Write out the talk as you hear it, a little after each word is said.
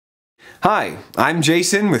Hi, I'm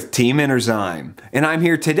Jason with Team Innerzyme, and I'm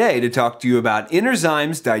here today to talk to you about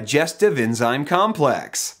Innerzyme's Digestive Enzyme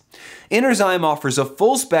Complex. Innerzyme offers a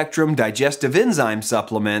full-spectrum digestive enzyme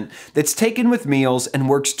supplement that's taken with meals and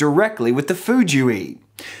works directly with the food you eat.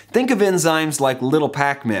 Think of enzymes like little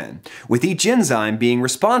pacmen, with each enzyme being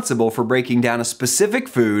responsible for breaking down a specific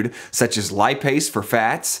food such as lipase for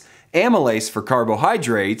fats, amylase for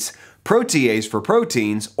carbohydrates, protease for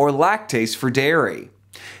proteins, or lactase for dairy.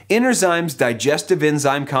 Innerzyme's Digestive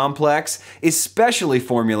Enzyme Complex is specially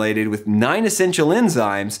formulated with 9 essential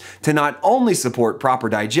enzymes to not only support proper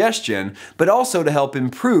digestion, but also to help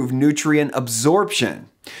improve nutrient absorption.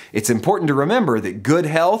 It's important to remember that good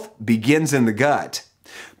health begins in the gut.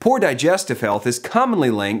 Poor digestive health is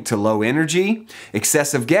commonly linked to low energy,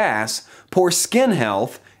 excessive gas, poor skin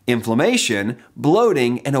health, inflammation,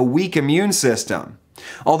 bloating, and a weak immune system.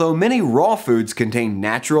 Although many raw foods contain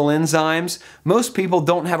natural enzymes, most people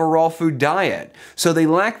don't have a raw food diet, so they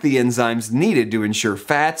lack the enzymes needed to ensure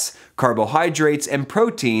fats, carbohydrates, and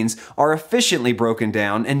proteins are efficiently broken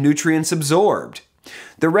down and nutrients absorbed.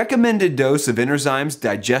 The recommended dose of Innerzyme's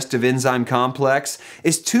Digestive Enzyme Complex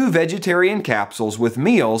is 2 vegetarian capsules with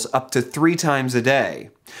meals up to 3 times a day.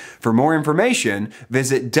 For more information,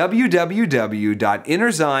 visit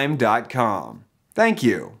www.innerzyme.com. Thank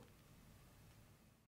you.